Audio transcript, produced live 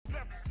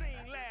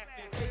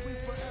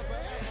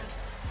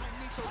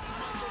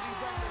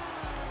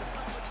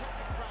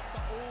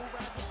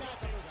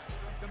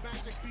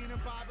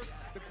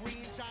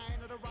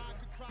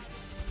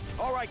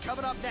right,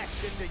 coming up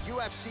next, it's a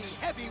UFC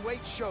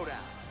heavyweight showdown.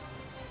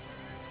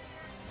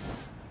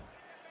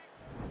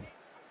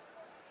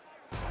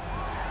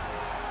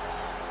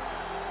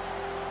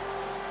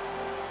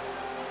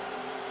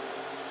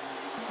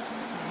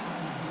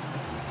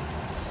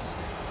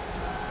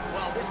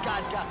 Well, this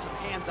guy's got some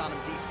hands on him,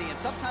 DC, and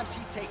sometimes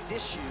he takes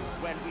issue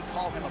when we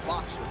call him a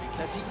boxer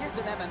because he is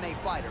an MMA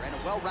fighter and a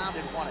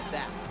well-rounded one at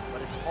that.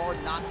 But it's hard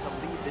not to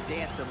lead the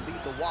dance and lead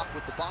the walk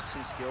with the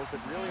boxing skills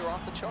that really are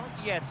off the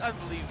charts. Yeah, it's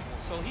unbelievable.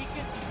 So he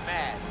can be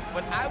mad,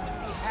 but I would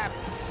be happy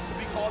to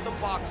be called a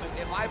boxer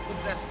if I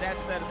possessed that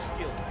set of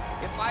skills.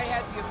 If I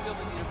had the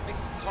ability to fix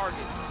the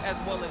target as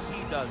well as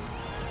he does.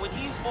 When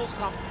he's most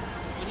comfortable,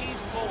 when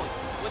he's flowing,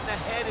 when the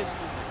head is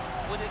moving,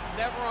 when it's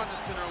never on the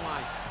center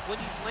line,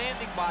 when he's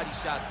landing body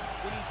shots,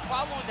 when he's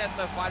following that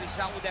left body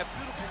shot with that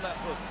beautiful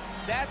left hook,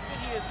 that's when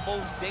he is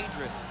most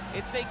dangerous.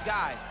 It's a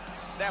guy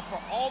that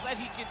for all that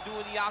he can do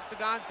in the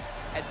octagon,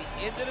 at the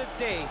end of the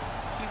day,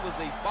 he was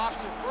a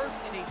boxer first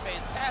and a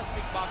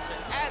fantastic boxer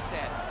at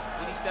that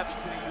when he stepped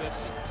into the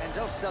UFC. And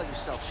don't sell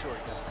yourself short,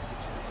 guys.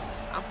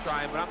 I'm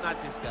trying, but I'm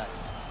not this guy.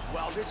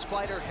 Well, this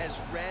fighter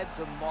has read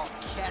the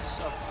Marquess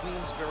of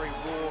Queensberry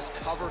rules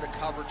cover to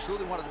cover.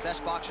 Truly one of the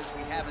best boxers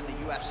we have in the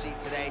UFC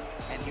today,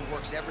 and he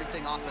works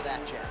everything off of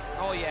that jab.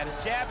 Oh yeah, the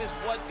jab is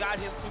what got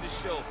him to the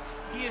show.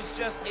 He is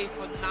just a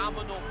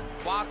phenomenal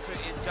boxer,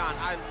 and John,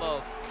 I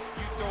love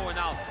you throwing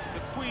out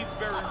the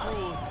Queensberry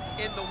rules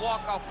in the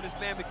walkout for this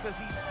man because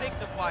he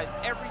signifies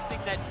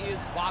everything that is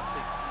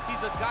boxing.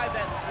 He's a guy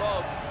that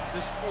loved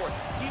the sport.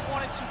 He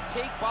wanted to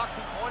take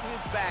boxing on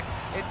his back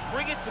and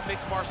bring it to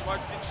mixed martial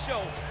arts and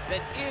show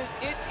that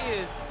it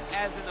is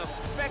as an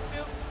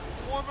effective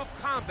form of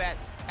combat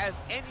as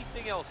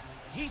anything else.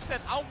 He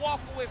said, I'll walk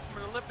away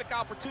from an Olympic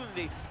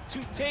opportunity to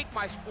take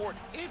my sport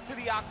into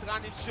the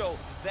octagon and show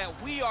that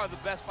we are the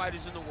best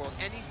fighters in the world.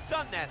 And he's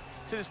done that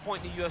to this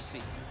point in the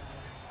UFC.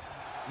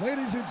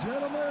 Ladies and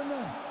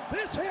gentlemen,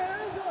 this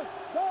is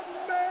the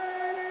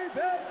main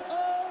event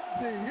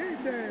of the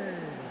evening.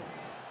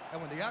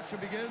 And when the action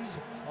begins,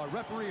 our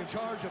referee in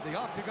charge of the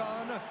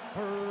octagon,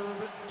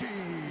 Herb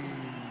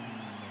Dean.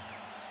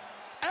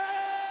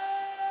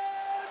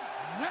 And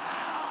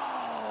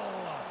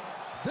now,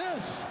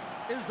 this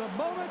is the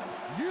moment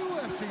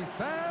UFC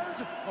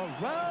fans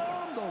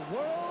around the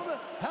world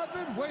have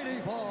been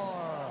waiting for.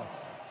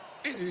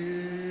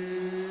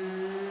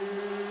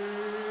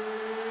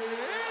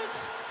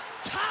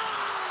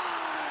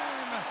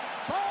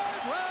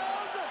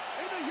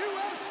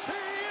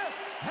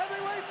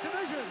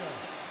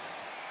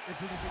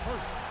 Introducing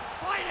first,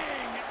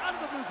 fighting out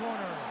of the blue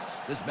corner.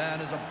 This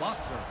man is a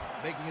boxer,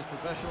 making his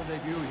professional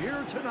debut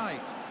here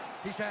tonight.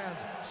 He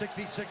stands 6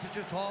 feet 6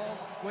 inches tall,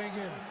 weighing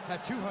in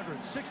at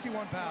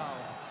 261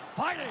 pounds.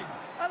 Fighting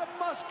out of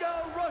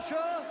Moscow,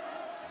 Russia.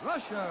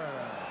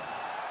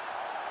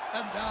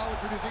 And now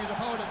introducing his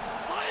opponent,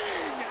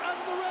 fighting out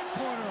of the red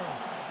corner.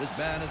 This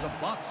man is a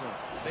boxer,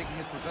 making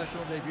his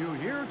professional debut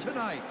here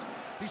tonight.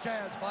 He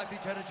stands 5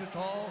 feet 10 inches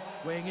tall,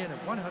 weighing in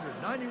at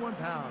 191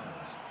 pounds.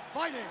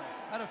 Fighting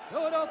out of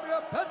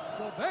Philadelphia,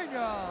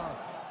 Pennsylvania,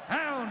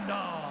 Hound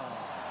Dog.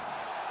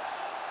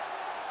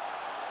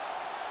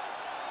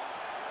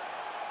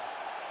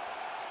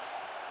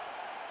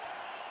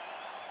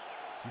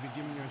 You've been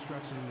given your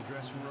instructions in the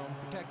dressing room.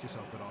 Protect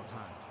yourself at all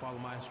times. Follow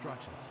my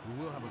instructions.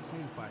 We will have a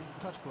clean fight.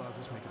 Touch gloves,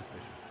 let's make it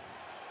official.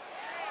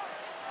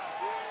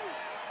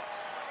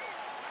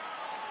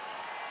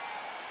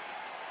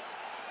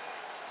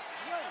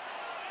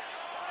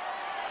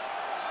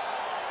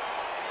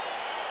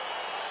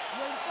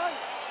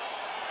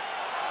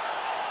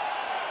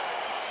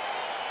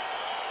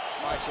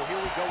 All right, so here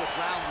we go with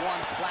round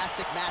one,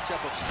 classic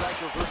matchup of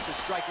striker versus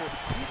striker.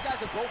 These guys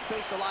have both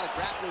faced a lot of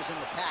grapplers in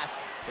the past.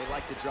 They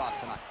like the draw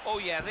tonight. Oh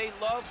yeah, they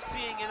love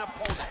seeing an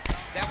opponent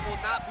that will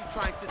not be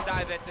trying to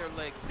dive at their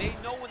legs. They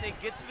know when they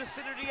get to the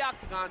center of the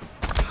octagon,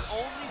 the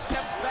only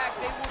steps back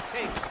they will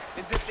take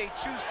is if they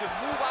choose to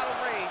move out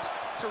of range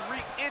to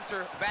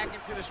re-enter back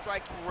into the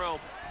striking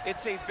realm.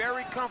 It's a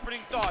very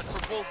comforting thought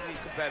for both of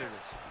these competitors.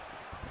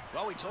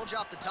 Well, we told you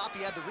off the top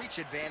he had the reach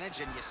advantage,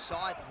 and you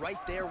saw it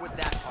right there with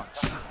that punch.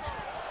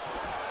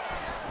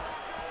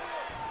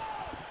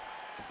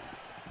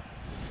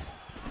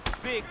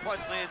 Big punch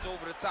lands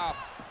over the top.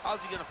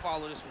 How's he gonna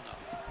follow this one up?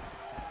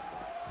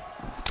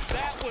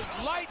 That was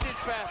lightning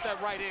fast, that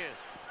right hand.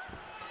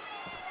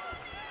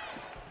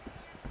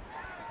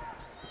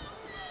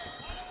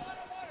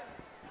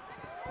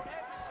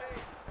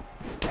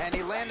 And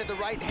he landed the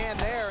right hand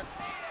there.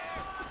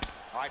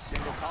 All right,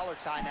 single collar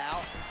tie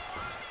now.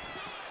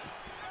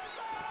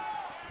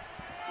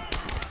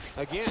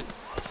 Again,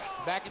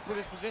 back into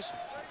this position.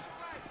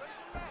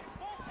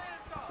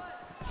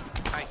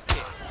 Nice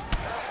kick.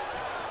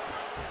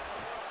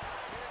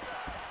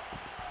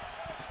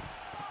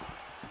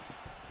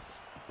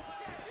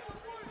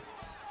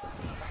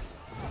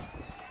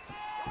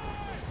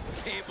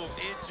 Game of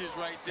inches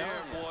right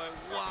there, boy.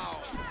 Wow.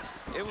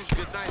 It was a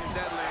good night if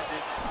that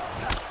landed.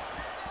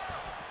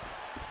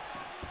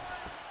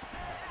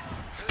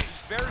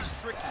 He's very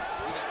tricky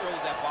when he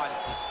throws that body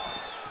kick.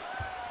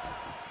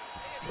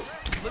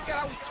 Look at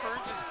how he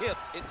turns his hip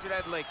into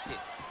that leg kick.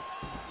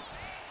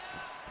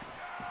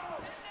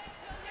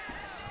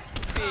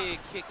 Big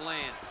kick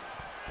lands.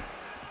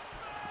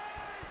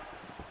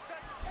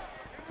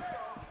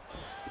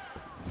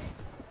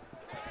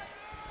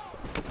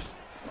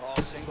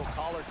 Oh, single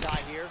collar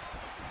tie here.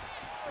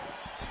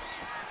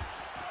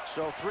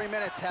 So 3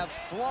 minutes have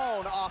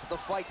flown off the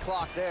fight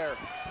clock there.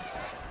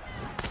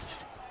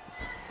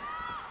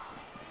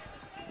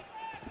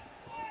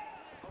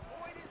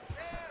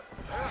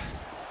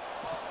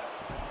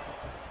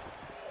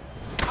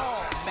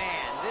 Oh,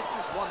 man, this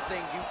is one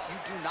thing you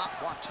do not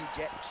want to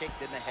get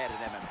kicked in the head in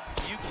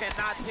MMA. You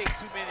cannot take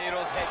too many of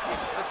those head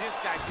kicks, but this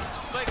guy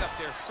gets his leg up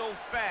there so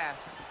fast,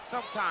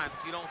 sometimes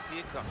you don't see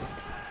it coming.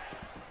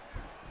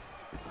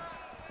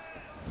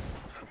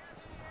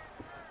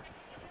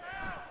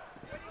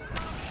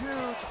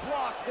 Huge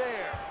block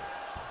there.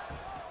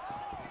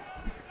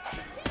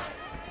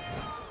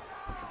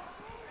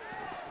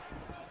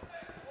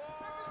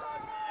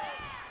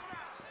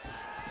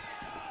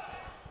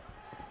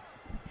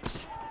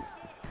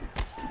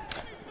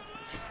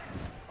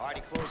 All right,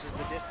 he closes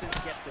the distance,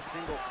 gets the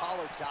single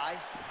collar tie.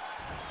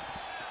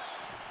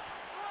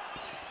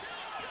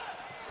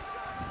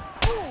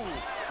 Ooh!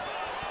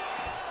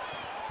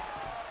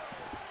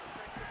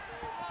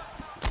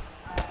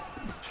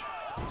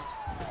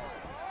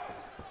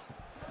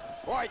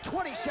 All right,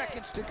 20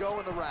 seconds to go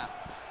in the round.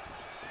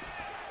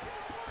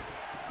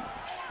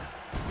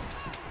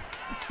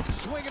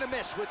 Swing and a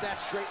miss with that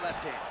straight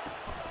left hand.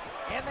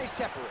 And they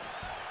separate.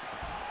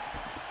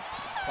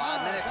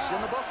 5 minutes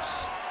in the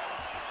books.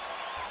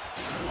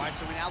 All right,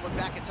 so we now look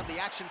back at some of the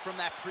action from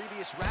that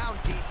previous round,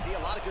 DC.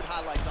 A lot of good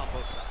highlights on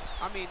both sides.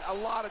 I mean, a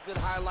lot of good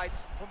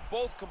highlights from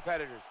both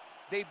competitors.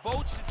 They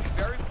both should be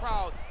very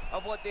proud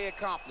of what they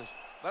accomplished.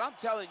 But I'm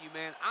telling you,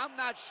 man, I'm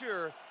not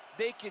sure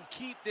they can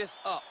keep this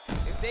up.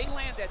 If they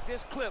land at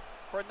this clip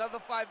for another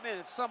 5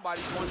 minutes,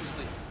 somebody's going to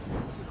sleep.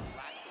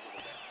 Relax a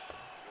little bit.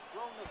 You're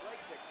throwing those leg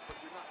kicks, but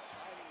you're not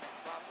timing them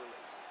properly.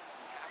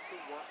 You have to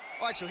work.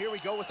 All right, so here we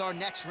go with our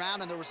next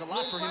round, and there was a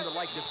lot for him to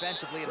like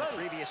defensively in the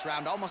previous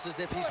round, almost as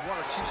if he's 1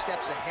 or 2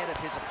 steps ahead of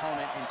his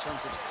opponent in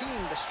terms of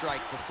seeing the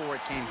strike before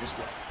it came his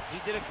way. He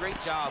did a great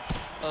job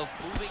of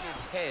moving his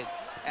head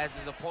as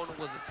his opponent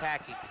was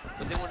attacking.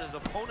 But then when his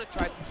opponent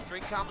tried to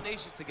string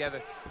combinations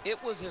together,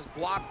 it was his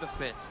block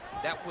defense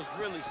that was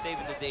really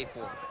saving the day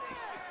for him.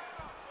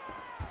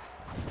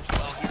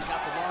 Well, he's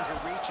got the longer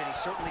reach, and he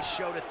certainly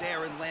showed it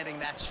there in landing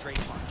that straight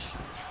punch.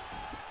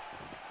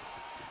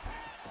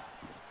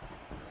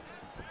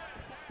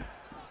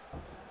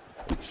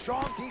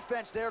 Strong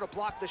defense there to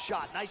block the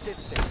shot. Nice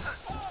instincts.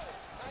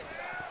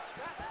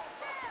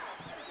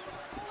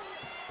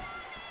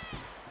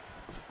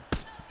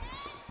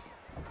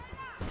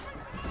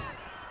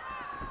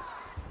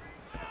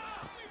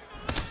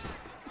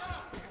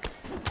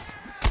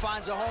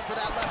 Finds a home for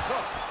that left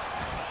hook.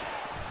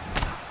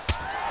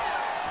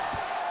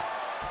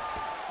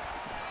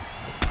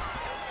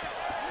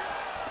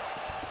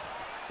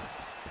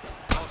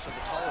 Oh, so the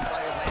taller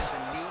fighter lands a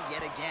knee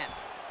yet again.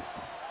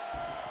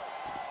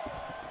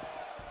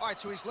 All right,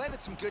 so he's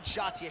landed some good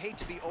shots. You hate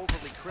to be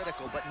overly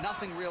critical, but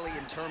nothing really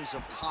in terms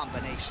of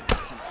combinations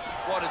tonight.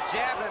 Well, the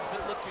jab has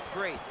been looking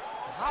great.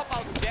 How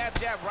about jab,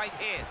 jab, right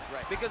hand?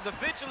 Right. Because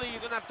eventually you're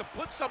going to have to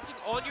put something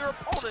on your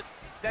opponent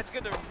that's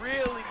going to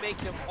really make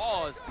him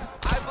pause.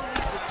 I believe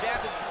the jab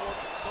is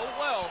working so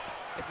well,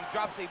 if he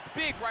drops a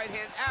big right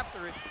hand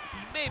after it,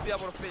 he may be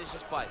able to finish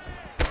his fight.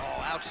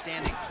 Oh,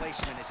 outstanding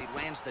placement as he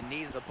lands the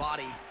knee to the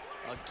body.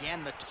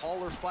 Again, the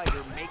taller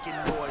fighter making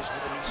noise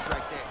with a knee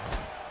strike there.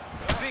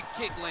 Big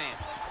kick lands.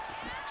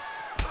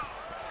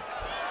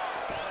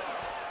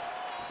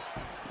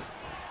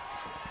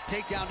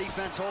 Takedown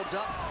defense holds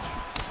up.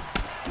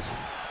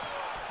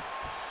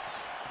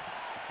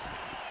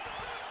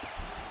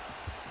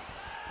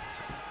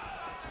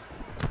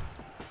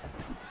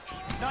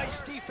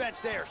 Nice defense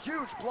there,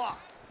 huge block.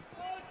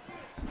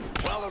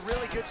 Well, a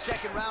really good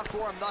second round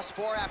for him thus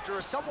far. After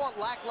a somewhat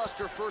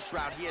lackluster first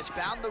round, he has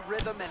found the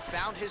rhythm and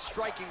found his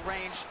striking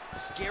range.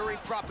 Scary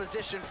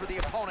proposition for the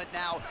opponent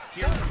now.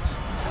 Here in the round.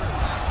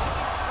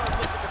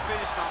 He's looking to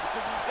finish now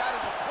because he's got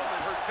his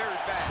opponent hurt very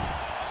bad.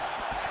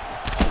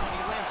 When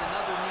he lands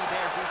another knee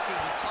there, DC,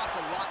 he talked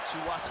a lot to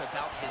us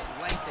about his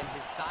length and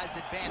his size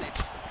advantage.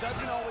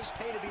 Doesn't always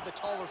pay to be the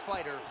taller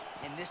fighter.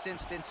 In this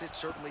instance, it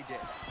certainly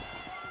did.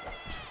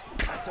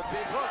 That's a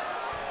big hook.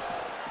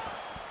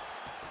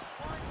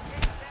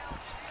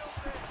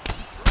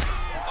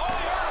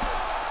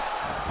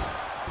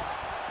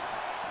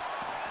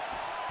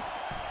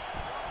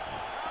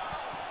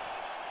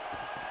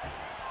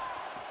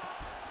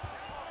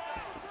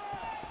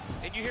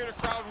 And you hear the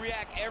crowd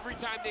react every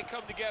time they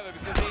come together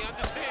because they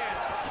understand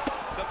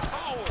the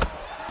power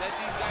that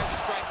these guys are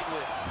striking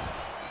with.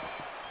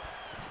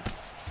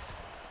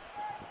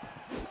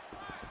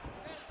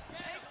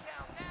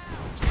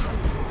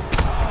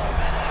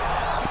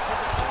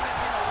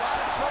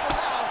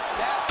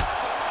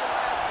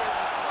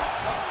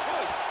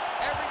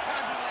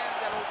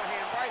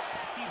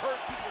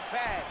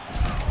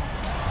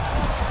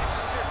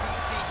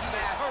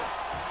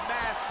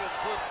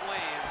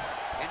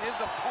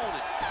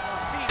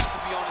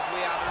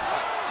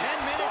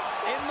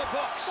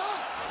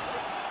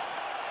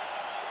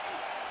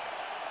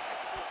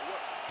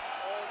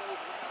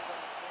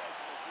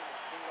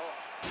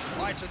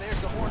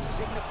 mark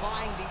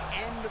signifying the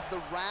end of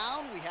the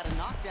round. We had a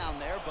knockdown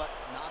there, but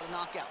not a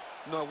knockout.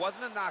 No, it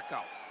wasn't a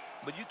knockout,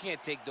 but you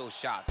can't take those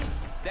shots.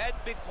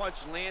 That big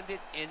punch landed,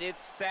 and it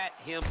sat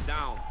him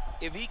down.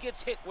 If he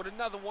gets hit with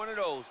another one of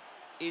those,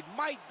 it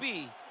might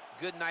be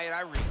good night,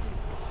 Irene.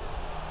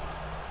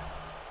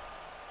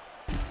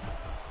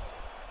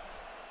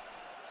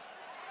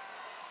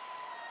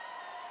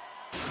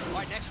 All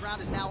right, next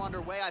round is now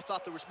underway. I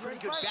thought there was pretty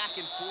good back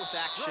and forth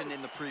action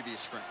in the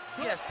previous frame.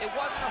 Yes, it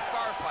wasn't a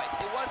firefight.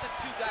 It wasn't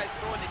two guys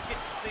throwing the kick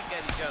and sink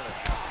at each other.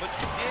 But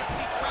you did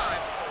see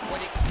times when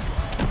it...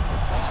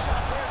 Well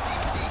shot there,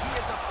 DC. He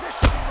is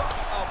officially run.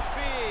 A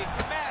big,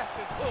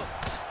 massive hook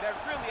that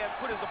really has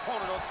put his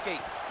opponent on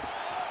skates.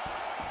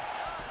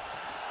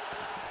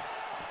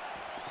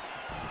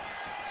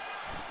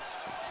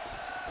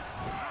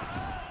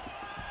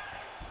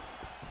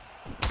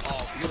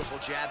 Beautiful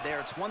jab there.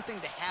 It's one thing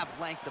to have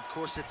length. Of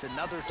course, it's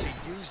another to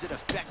use it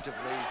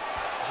effectively.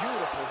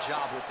 Beautiful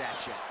job with that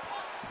jab.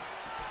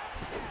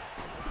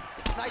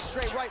 Nice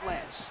straight right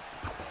lands.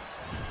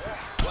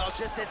 Well,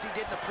 just as he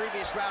did in the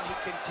previous round, he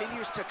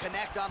continues to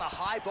connect on a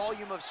high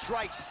volume of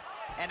strikes.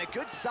 And a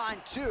good sign,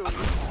 too.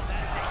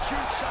 That is a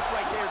huge shot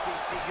right there,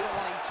 DC. You don't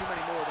want to eat too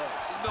many more of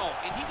those. No,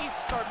 and he needs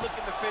to start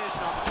looking to finish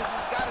now because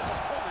he's got his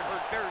opponent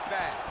hurt very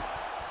bad.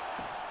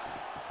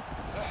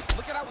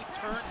 Look at how he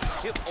turns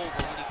his hip over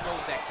when he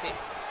throws that kick.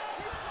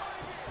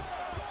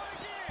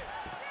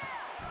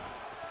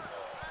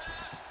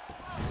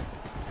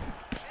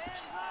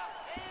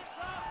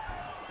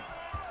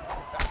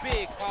 A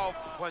big,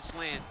 powerful punch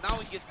lands. Now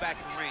he gets back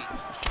in range.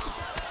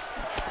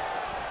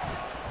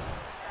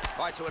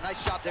 All right, so a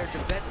nice shot there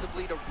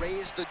defensively to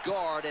raise the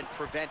guard and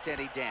prevent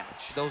any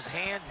damage. Those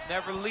hands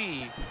never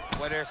leave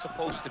where they're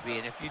supposed to be.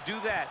 And if you do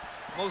that,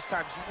 most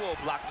times you will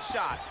block the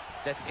shot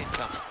that's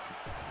incoming.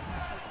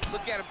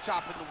 Look at him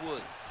chopping the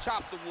wood.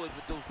 Chop the wood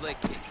with those leg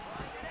kicks.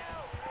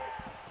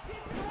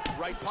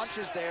 Right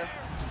punches there.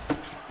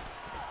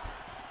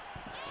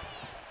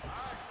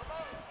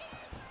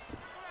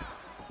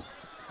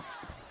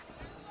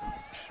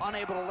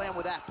 Unable to land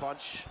with that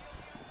punch.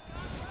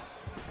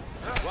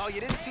 Well,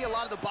 you didn't see a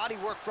lot of the body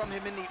work from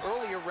him in the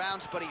earlier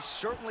rounds, but he's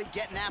certainly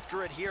getting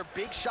after it here.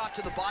 Big shot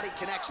to the body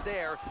connects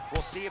there.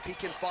 We'll see if he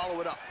can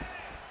follow it up.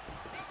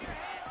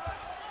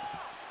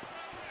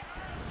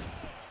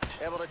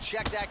 Able to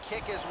check that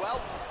kick as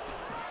well.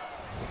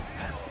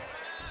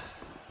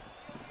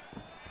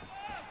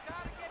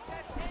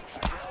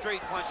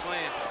 Straight punch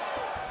lands.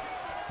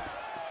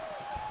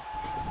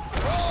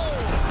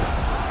 Oh!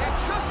 And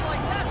just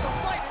like that, the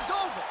fight is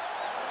over.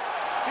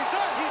 He's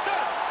done, he's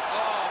done.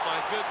 Oh my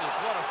goodness,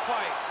 what a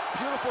fight.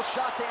 Beautiful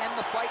shot to end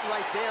the fight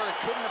right there. It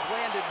couldn't have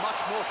landed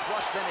much more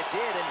flush than it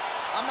did, and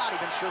I'm not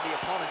even sure the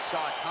opponent saw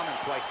it coming,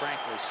 quite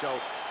frankly.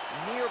 So,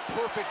 near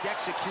perfect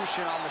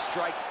execution on the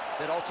strike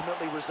that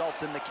ultimately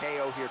results in the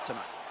KO here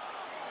tonight.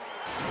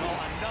 Well,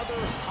 another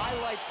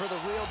highlight for the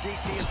real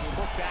DC as we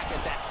look back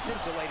at that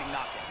scintillating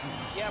knockout.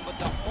 Yeah, but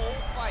the whole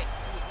fight,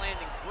 he was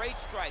landing great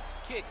strikes,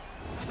 kicks,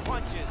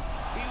 punches.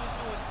 He was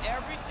doing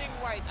everything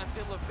right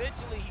until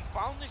eventually he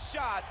found the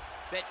shot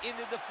that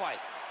ended the fight.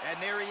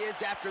 And there he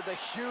is after the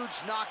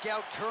huge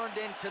knockout turned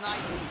in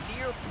tonight.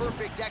 Near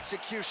perfect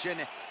execution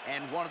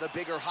and one of the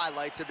bigger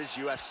highlights of his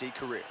UFC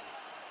career.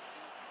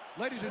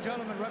 Ladies and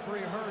gentlemen,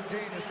 referee Herb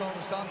Dean is going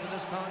to stop to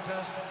this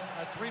contest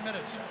at 3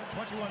 minutes,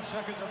 21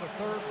 seconds of the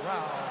third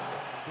round,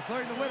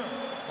 declaring the winner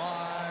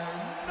by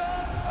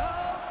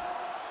knockout.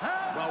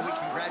 Well, we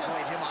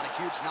congratulate him on a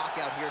huge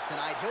knockout here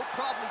tonight. He'll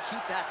probably keep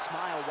that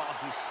smile while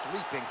he's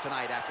sleeping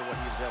tonight after what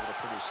he was able to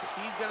produce here.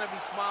 He's going to be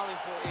smiling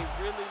for a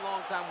really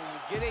long time. When you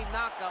get a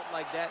knockout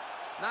like that,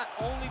 not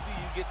only do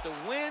you get the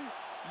win,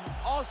 you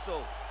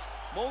also,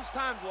 most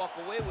times, walk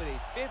away with a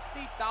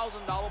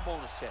 $50,000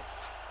 bonus check.